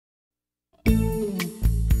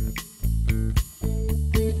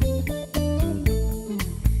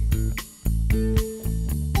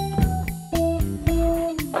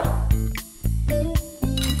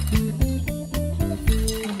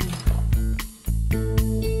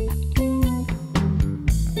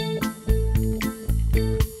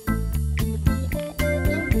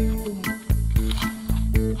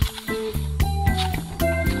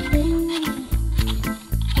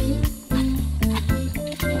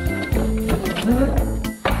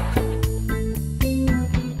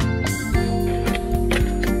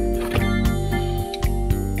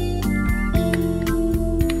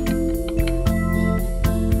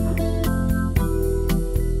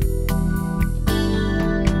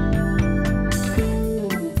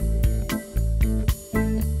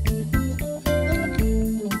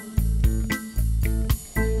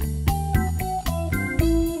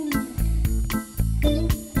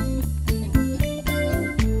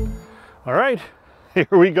All right, here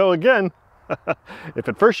we go again. If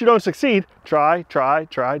at first you don't succeed, try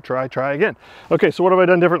again. Okay, so what have I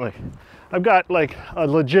done differently? I've got like a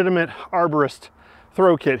legitimate arborist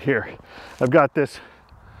throw kit here. I've got this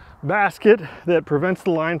basket that prevents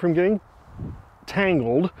the line from getting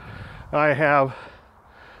tangled. I have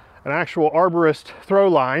an actual arborist throw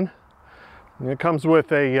line. And it comes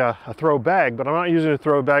with a throw bag, but I'm not using a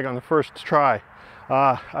throw bag on the first try.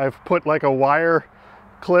 I've put like a wire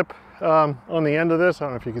clip on the end of this. I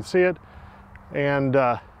don't know if you can see it. And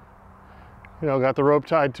you know, got the rope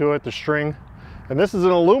tied to it, the string. And this is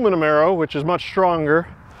an aluminum arrow, which is much stronger.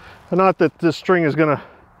 Not that this string is gonna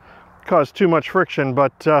cause too much friction,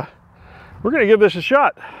 but we're gonna give this a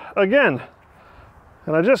shot again.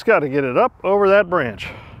 And I just gotta get it up over that branch.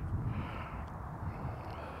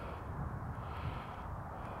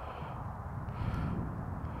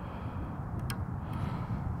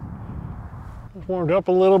 Warmed up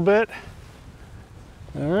a little bit.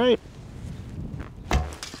 All right.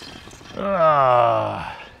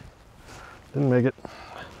 Didn't make it.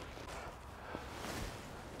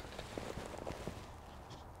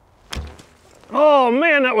 Oh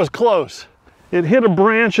man, that was close. It hit a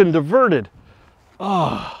branch and diverted.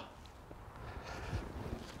 Oh.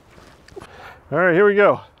 All right, here we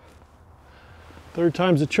go. Third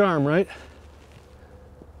time's a charm, right?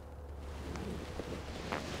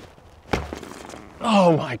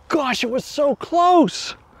 Oh my gosh, it was so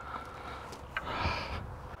close.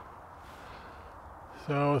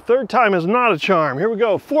 So third time is not a charm. Here we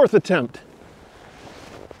go, fourth attempt.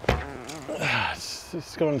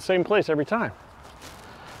 It's going the same place every time.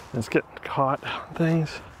 It's getting caught on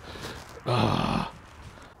things.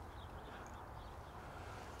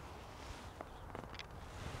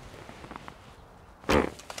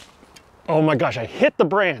 Oh my gosh, I hit the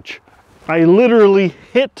branch. I literally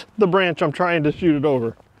hit the branch I'm trying to shoot it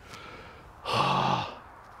over.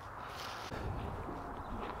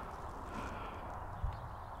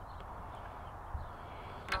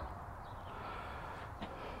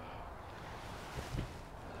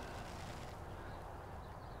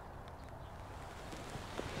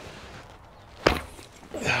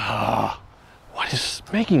 What is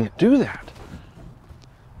making it do that?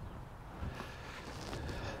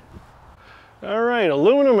 All right,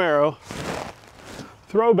 aluminum arrow,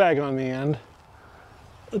 throw bag on the end.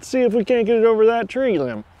 Let's see if we can't get it over that tree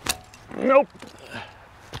limb. Nope.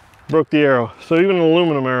 Broke the arrow. So even an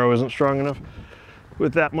aluminum arrow isn't strong enough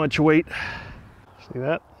with that much weight. See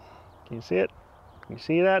that? Can you see it? Can you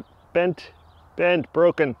see that? Bent,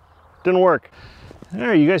 broken. Didn't work. All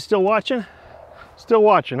right, you guys still watching? Still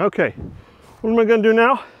watching, okay. What am I gonna do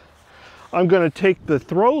now? I'm gonna take the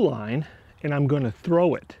throw line and I'm gonna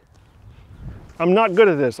throw it. I'm not good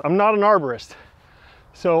at this. I'm not an arborist.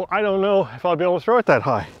 So I don't know if I'll be able to throw it that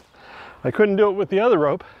high. I couldn't do it with the other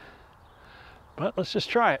rope, but let's just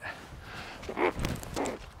try it.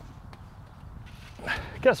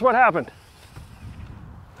 Guess what happened?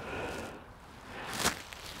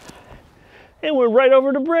 It went right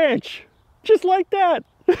over the branch, just like that.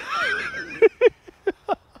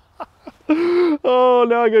 Oh,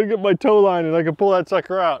 now I gotta get my tow line and I can pull that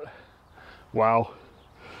sucker out. Wow.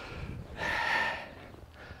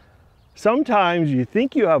 Sometimes you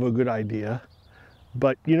think you have a good idea,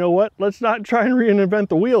 but you know what? Let's not try and reinvent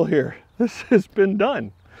the wheel here. This has been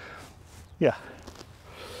done. Yeah.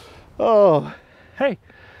 Oh, hey,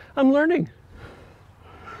 I'm learning.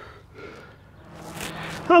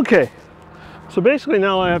 Okay, so basically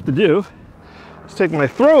now all I have to do is take my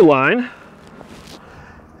throw line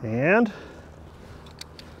and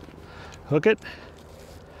hook it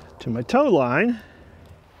to my tow line.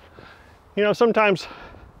 You know, sometimes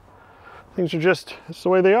things are just, it's the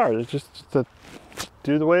way they are. It's just to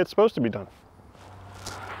do the way it's supposed to be done.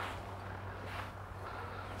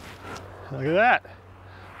 Look at that.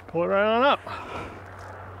 Pull it right on up.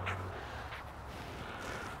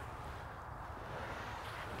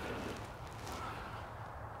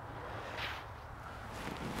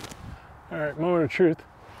 All right, moment of truth.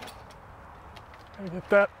 Gotta get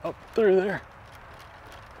that up through there.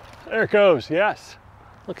 There it goes, yes.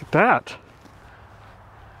 Look at that.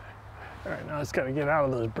 All right, now it's got to get out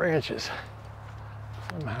of those branches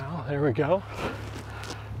somehow. There we go.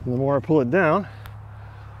 And the more I pull it down,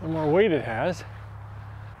 the more weight it has.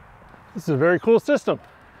 This is a very cool system.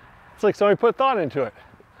 It's like somebody put thought into it.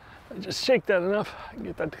 I just shake that enough, I can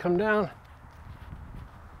get that to come down.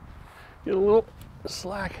 Get a little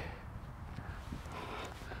slack.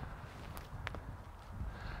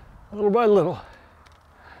 Little by little.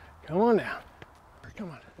 Come on down.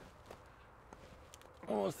 Come on.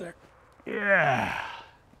 Almost there. Yeah.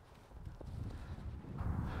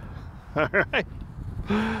 All right.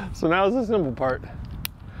 So now is the simple part.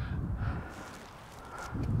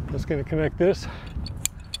 Just gonna connect this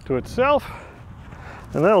to itself,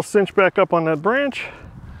 and that'll cinch back up on that branch.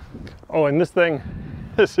 Oh, and this thing,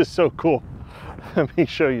 this is so cool. Let me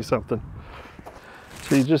show you something.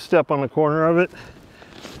 So you just step on the corner of it,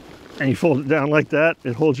 and you fold it down like that.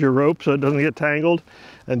 It holds your rope so it doesn't get tangled.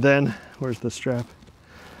 And then, where's the strap?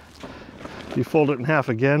 You fold it in half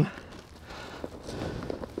again.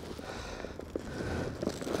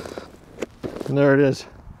 And there it is.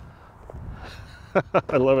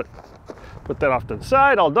 I love it. Put that off to the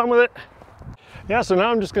side, all done with it. Yeah, so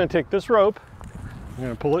now I'm just gonna take this rope, I'm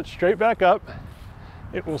gonna pull it straight back up.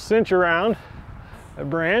 It will cinch around a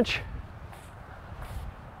branch.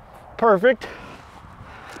 Perfect.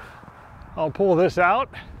 I'll pull this out,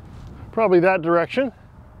 probably that direction,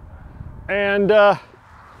 and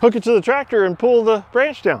hook it to the tractor and pull the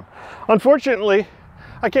branch down. Unfortunately,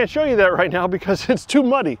 I can't show you that right now because it's too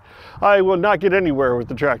muddy. I will not get anywhere with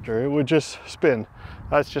the tractor. It would just spin.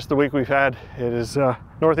 That's just the week we've had. It is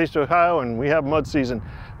Northeast Ohio and we have mud season.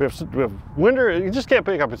 We have winter, you just can't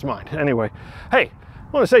pick up its mind. Anyway, hey,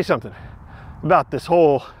 I want to say something about this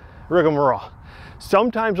whole rigmarole.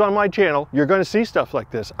 Sometimes on my channel, you're going to see stuff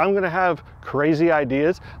like this. I'm going to have crazy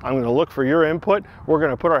ideas. I'm going to look for your input. We're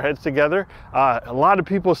going to put our heads together. A lot of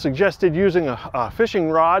people suggested using a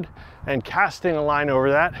fishing rod and casting a line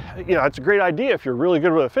over that. You know, it's a great idea if you're really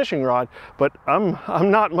good with a fishing rod, but I'm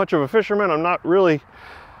not much of a fisherman. I'm not really,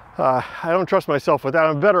 I don't trust myself with that.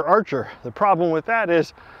 I'm a better archer. The problem with that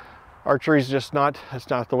is archery's just not, that's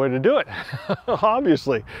not the way to do it.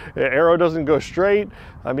 Obviously, the arrow doesn't go straight.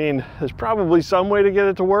 I mean, there's probably some way to get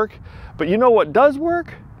it to work, but you know what does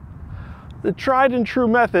work? The tried and true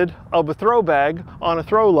method of a throw bag on a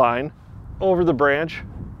throw line over the branch.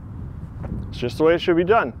 It's just the way it should be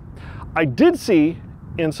done. I did see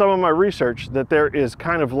in some of my research that there is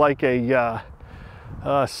kind of like a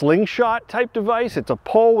slingshot type device. It's a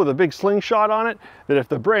pole with a big slingshot on it that if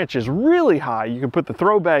the branch is really high, you can put the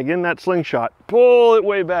throw bag in that slingshot, pull it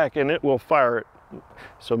way back, and it will fire it.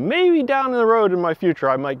 So maybe down the road in my future,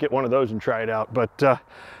 I might get one of those and try it out. But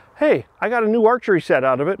hey, I got a new archery set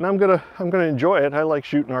out of it, and I'm gonna enjoy it. I like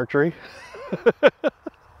shooting archery.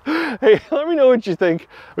 Hey, let me know what you think.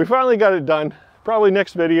 We finally got it done. Probably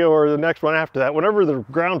next video or the next one after that, whenever the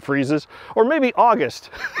ground freezes, or maybe August.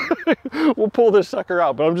 We'll pull this sucker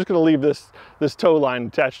out, but I'm just gonna leave this tow line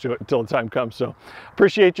attached to it until the time comes. So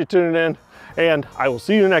appreciate you tuning in, and I will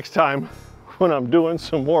see you next time when I'm doing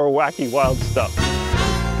some more wacky, wild stuff.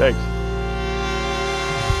 Thanks.